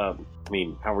 Well, how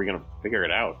are we gonna figure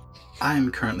it out?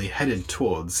 I'm currently headed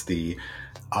towards the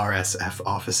RSF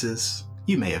offices.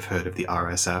 You may have heard of the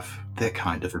RSF. They're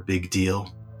kind of a big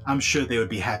deal. I'm sure they would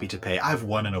be happy to pay. I've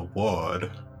won an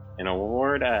award. An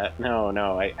award?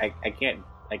 No, I can't.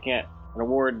 An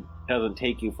award doesn't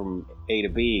take you from A to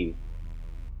B.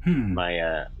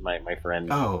 My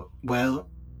friend. Oh, well,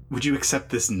 would you accept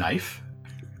this knife?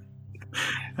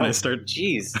 And I start...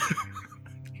 Jeez.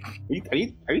 Are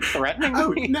you threatening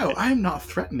Oh, me? no, I'm not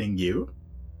threatening you.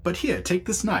 But here, take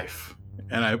this knife.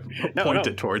 And I point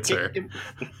it towards her.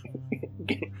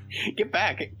 Get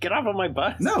back. Get off of my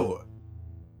bus. No.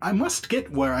 I must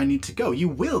get where I need to go. You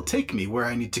will take me where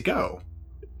I need to go.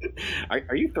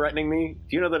 Are you threatening me?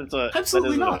 Do you know that it's a...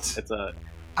 Absolutely not. It's a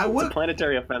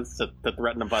planetary offense to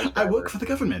threaten a bus driver. I work for the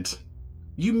government.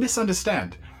 You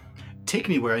misunderstand. Take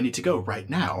me where I need to go right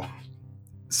now.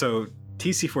 So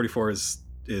TC44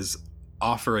 is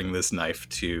offering this knife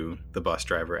to the bus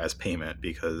driver as payment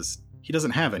because he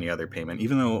doesn't have any other payment,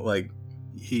 even though I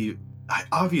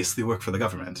obviously work for the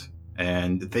government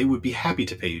and they would be happy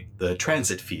to pay the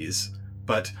transit fees,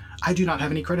 but I do not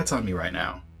have any credits on me right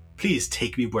now. Please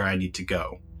take me where I need to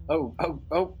go. Oh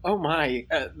my.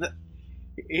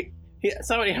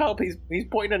 Somebody help. He's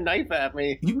pointing a knife at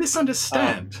me. You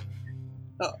misunderstand.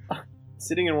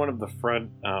 Sitting in one of the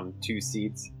front 2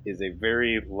 seats is a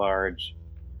very large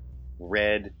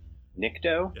red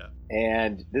Nikto. Yeah.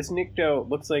 And this Nikto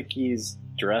looks like he's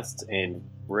dressed and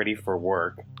ready for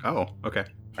work. Oh, okay.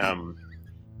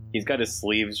 He's got his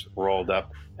sleeves rolled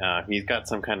up. He's got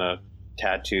some kind of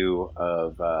tattoo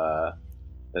of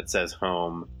that says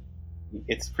home.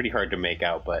 It's pretty hard to make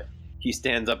out, but he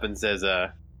stands up and says,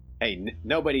 "Hey,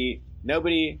 nobody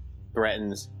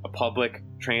threatens a public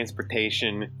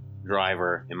transportation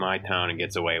driver in my town and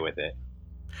gets away with it.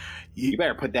 You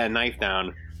better put that knife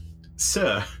down."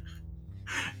 Sir,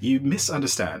 you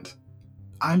misunderstand.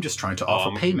 I'm just trying to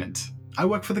offer payment. I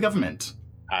work for the government.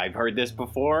 I've heard this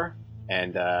before,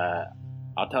 and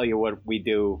I'll tell you what we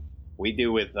do. We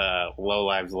do with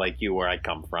lowlives like you where I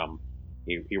come from.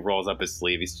 He rolls up his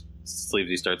sleeve.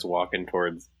 He starts walking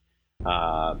towards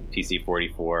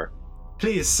TC44.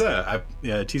 Please, sir.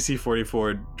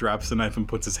 TC44 drops the knife and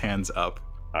puts his hands up.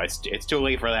 It's too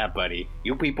late for that, buddy.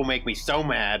 You people make me so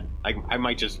mad. I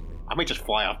might just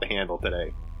fly off the handle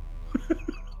today.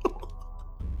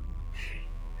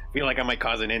 Feel like I might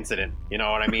cause an incident. You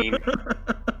know what I mean?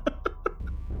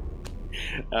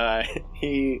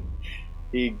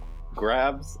 He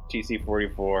grabs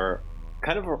TC-44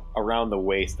 kind of around the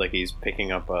waist, like he's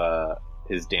picking up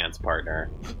his dance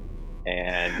partner.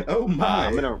 And Oh my!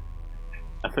 I'm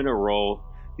gonna roll.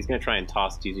 He's gonna try and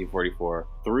toss TC-44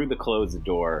 through the closed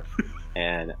door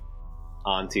and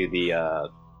onto the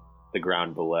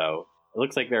ground below. It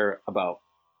looks like they're about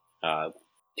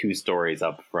 2 stories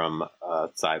up from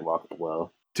sidewalk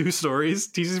below. 2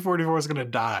 stories? TC-44 is going to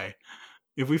die.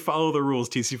 If we follow the rules,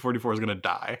 TC-44 is going to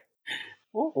die.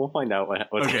 We'll find out what's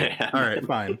Okay, going to happen. all right,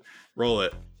 fine. Roll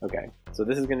it. Okay, so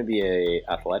this is going to be a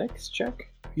athletics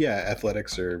check. Yeah,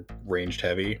 athletics are ranged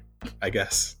heavy, I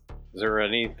guess. Is there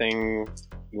anything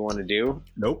you want to do?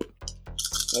 Nope.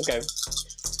 Okay.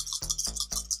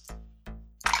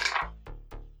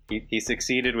 He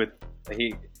succeeded with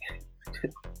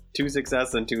 2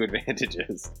 success and 2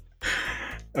 advantages.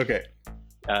 Okay.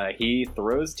 He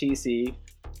throws TC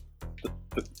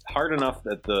hard enough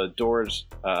that the doors,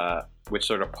 which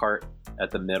sort of part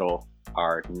at the middle,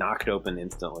 are knocked open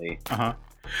instantly. Uh-huh.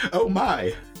 Oh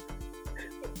my!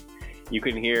 You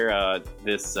can hear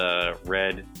this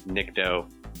red Nikto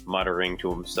muttering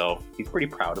to himself. He's pretty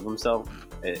proud of himself.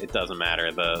 It doesn't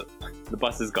matter. The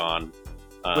bus is gone.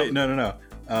 Wait, no.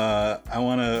 I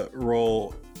want to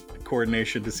roll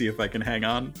coordination to see if I can hang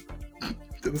on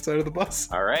to the side of the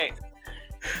bus. All right.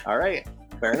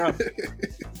 Fair enough.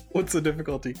 What's the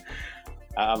difficulty?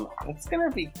 It's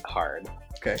gonna be hard.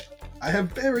 Okay. I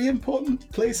have very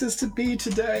important places to be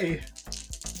today.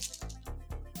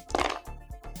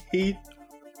 He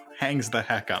hangs the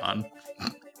heck on.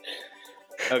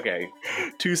 Okay.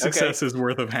 2 successes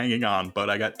worth of hanging on, but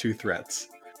I got 2 threats.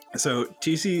 So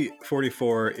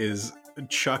TC-44 is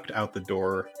chucked out the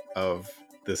door of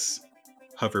this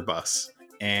hover bus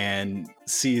and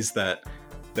sees that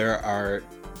there are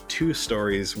 2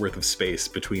 stories worth of space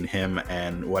between him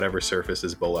and whatever surface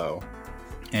is below.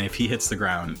 And if he hits the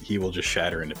ground, he will just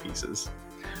shatter into pieces.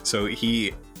 So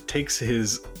he takes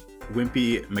his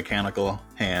wimpy mechanical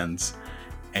hands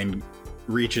and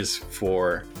reaches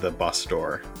for the bus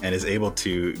door and is able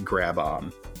to grab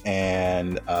on.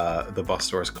 And the bus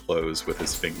doors close with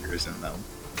his fingers in them.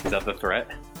 Is that the threat?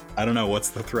 I don't know, what's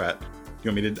the threat?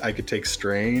 You want me to? I could take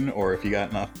strain, or if you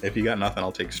got nothing,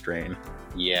 I'll take strain.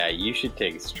 Yeah, you should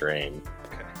take strain.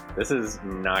 Okay. This is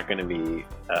not going to be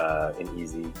an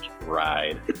easy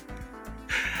ride.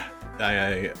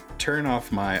 I turn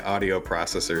off my audio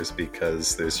processors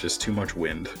because there's just too much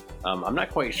wind. I'm not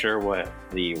quite sure what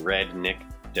the red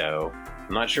Nikto.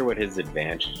 I'm not sure what his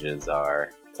advantages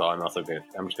are, so I'm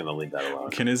just gonna leave that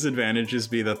alone. Can his advantages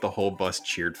be that the whole bus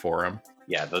cheered for him?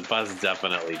 Yeah, the bus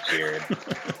definitely cheered.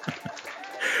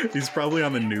 He's probably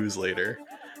on the news later.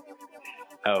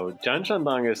 Oh, John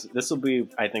Shandong this will be,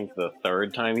 I think, the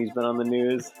 3rd time he's been on the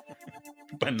news.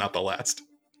 But not the last.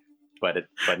 But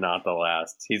not the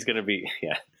last. He's gonna be,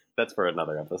 yeah, that's for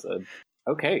another episode.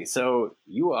 Okay, so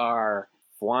you are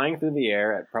flying through the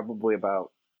air at probably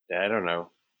about, I don't know,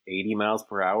 80 miles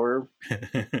per hour.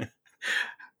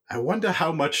 I wonder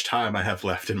how much time I have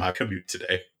left in my commute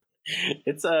today.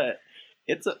 It's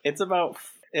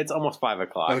almost 5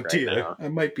 o'clock Oh right dear, now. I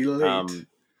might be late.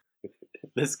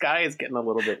 The sky is getting a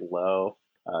little bit low.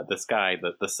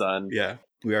 The sun. Yeah,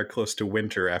 we are close to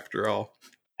winter after all.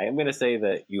 I am going to say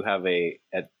that you have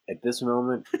at this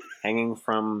moment, hanging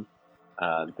from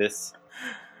this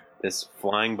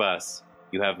flying bus,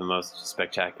 you have the most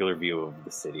spectacular view of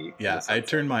the city. Yeah, I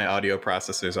turned my audio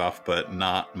processors off, but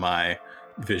not my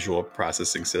visual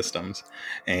processing systems.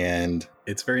 And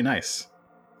it's very nice.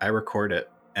 I record it.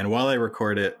 And while I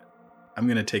record it, I'm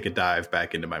going to take a dive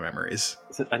back into my memories.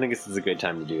 I think this is a good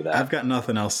time to do that. I've got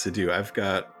nothing else to do. I've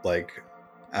got like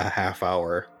a half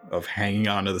hour of hanging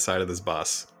onto the side of this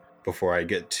bus before I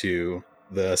get to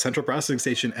the central processing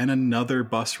station and another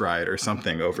bus ride or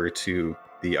something over to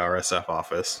the RSF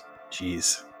office.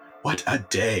 Jeez, what a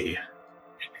day.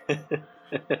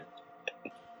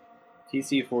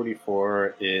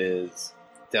 TC-44 is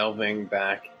delving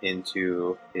back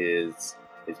into his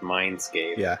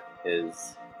mindscape. Yeah.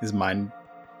 His mind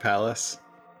palace.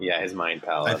 Yeah, his mind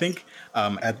palace. I think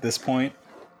at this point,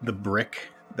 the brick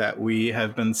that we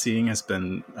have been seeing has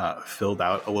been filled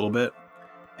out a little bit,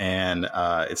 and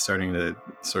it's starting to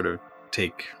sort of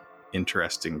take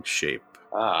interesting shape.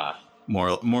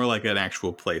 More like an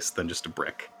actual place than just a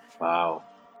brick. Wow.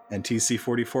 And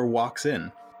TC-44 walks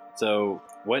in. So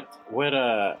what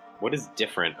is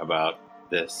different about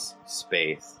this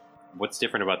space? What's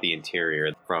different about the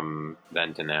interior from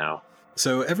then to now?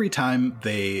 So every time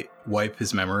they wipe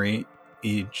his memory,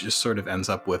 he just sort of ends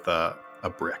up with a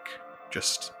brick.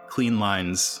 Just clean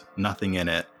lines, nothing in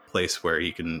it, place where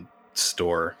he can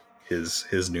store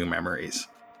his new memories.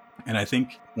 And I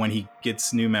think when he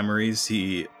gets new memories,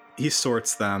 he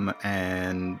sorts them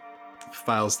and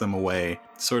files them away,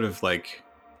 sort of like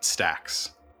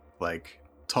stacks, like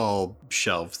tall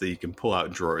shelves that you can pull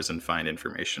out drawers and find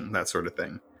information, that sort of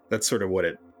thing. That's sort of what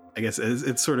I guess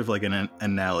it's sort of like an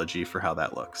analogy for how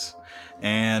that looks.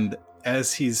 And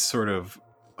as he's sort of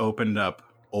opened up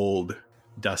old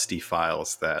dusty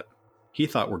files that he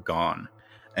thought were gone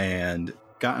and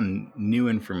gotten new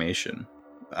information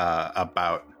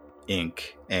about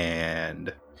Ink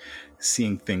and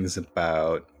seeing things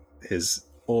about his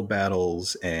old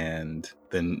battles and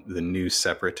the new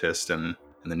separatist and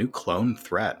the new clone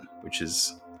threat, which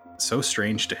is so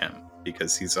strange to him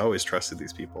because he's always trusted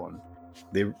these people and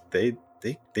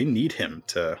they need him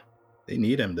to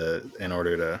in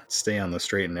order to stay on the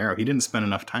straight and narrow. He didn't spend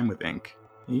enough time with Ink.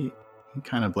 He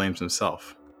kind of blames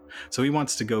himself. So he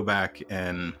wants to go back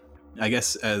and I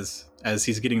guess as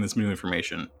he's getting this new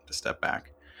information, to step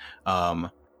back,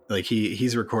 like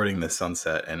he's recording the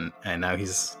sunset and now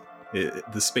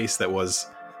the space that was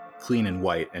clean and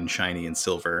white and shiny and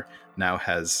silver now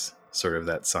has sort of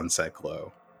that sunset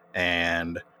glow.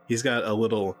 And he's got a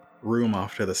little room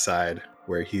off to the side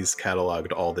where he's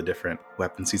cataloged all the different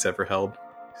weapons he's ever held.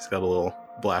 He's got a little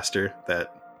blaster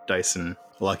that Dyson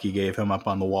Lucky gave him up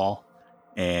on the wall.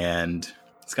 And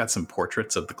it's got some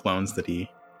portraits of the clones that he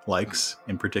likes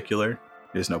in particular.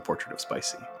 There's no portrait of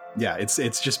Spicy. Yeah,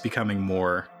 it's just becoming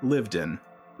more lived in.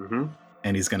 Mm-hmm.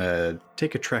 And he's going to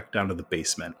take a trek down to the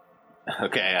basement.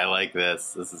 Okay, I like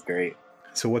this. This is great.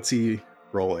 So what's he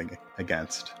rolling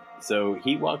against? So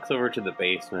he walks over to the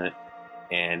basement,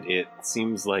 and it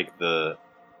seems like the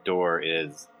door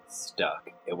is stuck.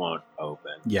 It won't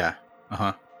open. Yeah.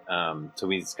 Uh-huh. So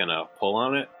he's going to pull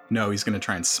on it? No, he's going to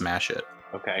try and smash it.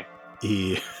 Okay.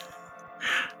 He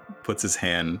puts his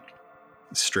hand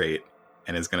straight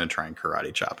and is going to try and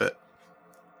karate chop it.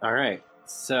 All right.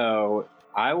 So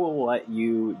I will let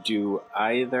you do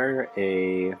either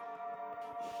a...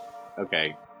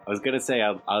 Okay. I was going to say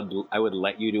I would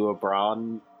let you do a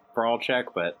brawl check,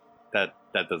 but that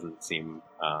doesn't seem...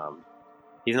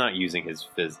 he's not using his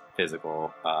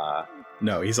physical...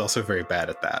 No, he's also very bad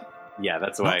at that. Yeah,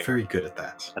 that's why... Not very good at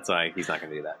that. That's why he's not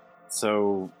going to do that.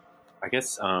 So, I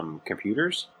guess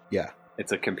computers? Yeah.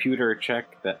 It's a computer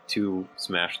check to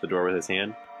smash the door with his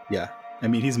hand? Yeah. I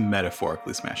mean, he's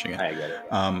metaphorically smashing it. I get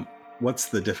it. What's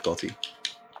the difficulty?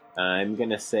 I'm going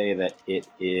to say that it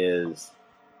is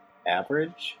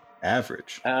average.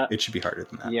 Average? It should be harder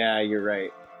than that. Yeah, you're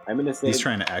right. I'm going to say... He's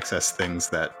trying to access things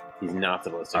that he's not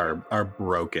supposed to. Are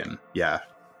broken. Yeah.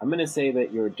 I'm going to say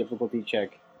that your difficulty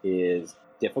check is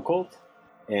difficult,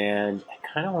 and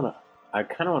I kind of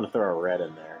want to throw a red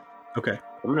in there. Okay.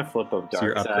 I'm going to flip a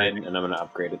dark side, and I'm going to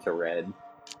upgrade it to red.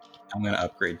 I'm going to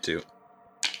upgrade too.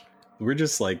 We're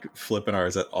just like flipping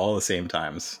ours at all the same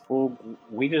times. Well,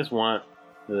 we just want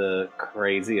the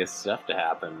craziest stuff to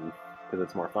happen because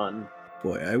it's more fun.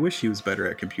 Boy, I wish he was better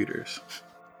at computers.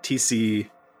 TC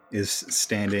is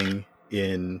standing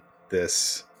in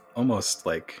this almost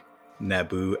like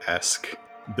Naboo-esque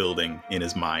building in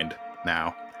his mind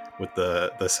now, with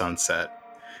the sunset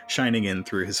shining in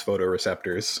through his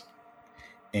photoreceptors.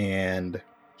 And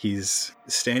he's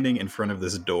standing in front of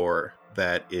this door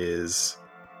that is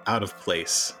out of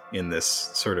place in this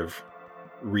sort of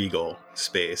regal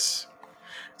space.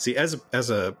 See, as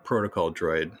a protocol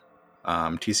droid,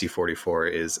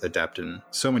 TC-44 is adept in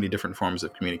so many different forms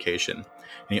of communication, and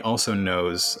he also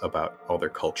knows about all their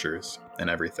cultures and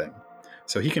everything.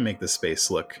 So he can make this space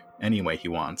look any way he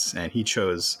wants, and he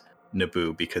chose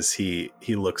Naboo because he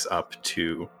looks up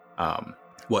to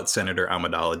what Senator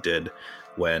Amidala did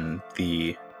when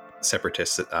the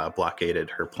Separatists blockaded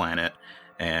her planet,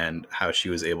 and how she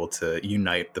was able to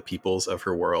unite the peoples of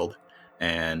her world.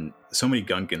 And so many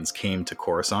Gungans came to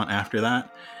Coruscant after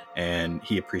that, and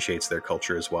he appreciates their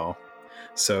culture as well.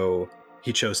 So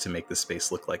he chose to make the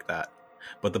space look like that.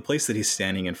 But the place that he's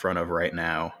standing in front of right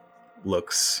now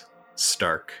looks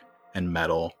stark and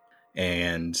metal,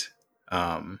 and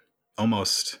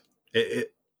almost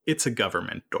it's a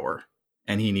government door,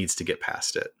 and he needs to get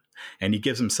past it. And he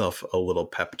gives himself a little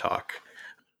pep talk.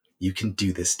 You can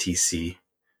do this, TC.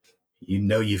 You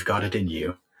know you've got it in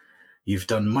you. You've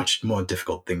done much more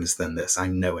difficult things than this. I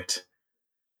know it.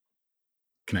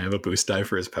 Can I have a boost die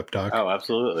for his pep talk? Oh,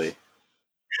 absolutely.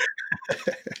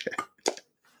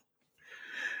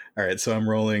 All right, so I'm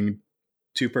rolling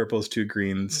 2 purples, 2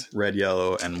 greens, red,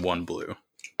 yellow, and 1 blue.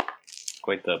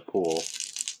 Quite the pool.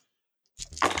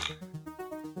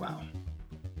 Wow.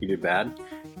 You did bad?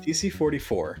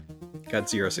 TC44 got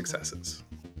 0 successes,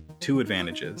 2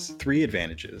 advantages, 3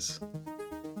 advantages,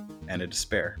 and a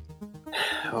despair.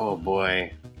 Oh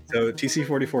boy. So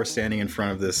TC44 standing in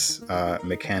front of this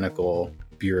mechanical,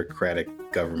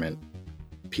 bureaucratic government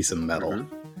piece of metal. Mhm.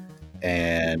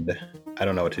 And I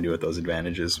don't know what to do with those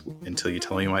advantages until you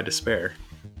tell me my despair.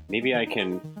 Maybe I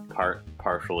can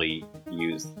partially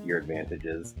use your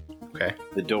advantages. Okay.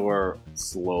 The door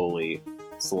slowly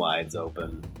slides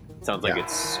open. Sounds like Yeah.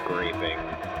 it's scraping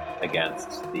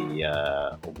against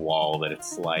the wall that it's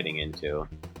sliding into.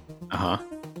 Uh-huh.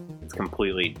 It's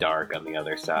completely dark on the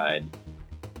other side.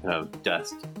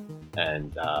 Dust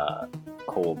and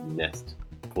cold mist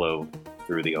flow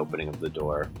through the opening of the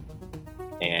door.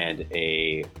 And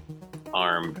a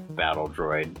armed battle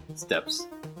droid steps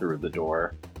through the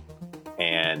door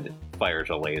and fires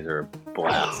a laser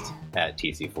blast at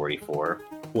TC44.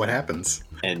 What happens?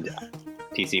 And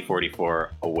TC44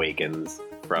 awakens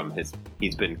from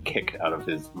he's been kicked out of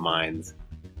his mind's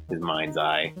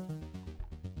eye.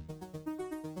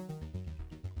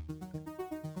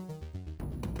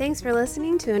 Thanks for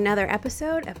listening to another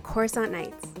episode of Coruscant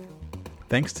Nights.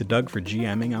 Thanks to Doug for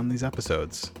GMing on these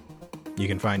episodes. You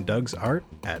can find Doug's art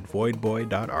at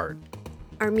voidboy.art.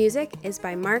 Our music is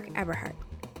by Mark Eberhardt.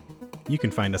 You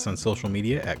can find us on social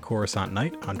media at Coruscant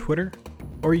Night on Twitter,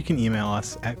 or you can email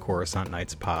us at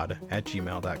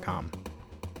coruscantnightspod@gmail.com.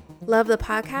 Love the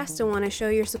podcast and want to show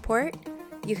your support?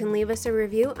 You can leave us a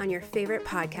review on your favorite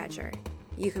podcatcher.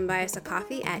 You can buy us a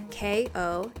coffee at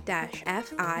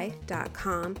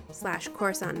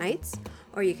ko-fi.com/Coruscant Nights,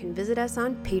 or you can visit us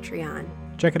on Patreon.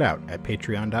 Check it out at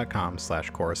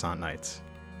patreon.com/Coruscant Nights.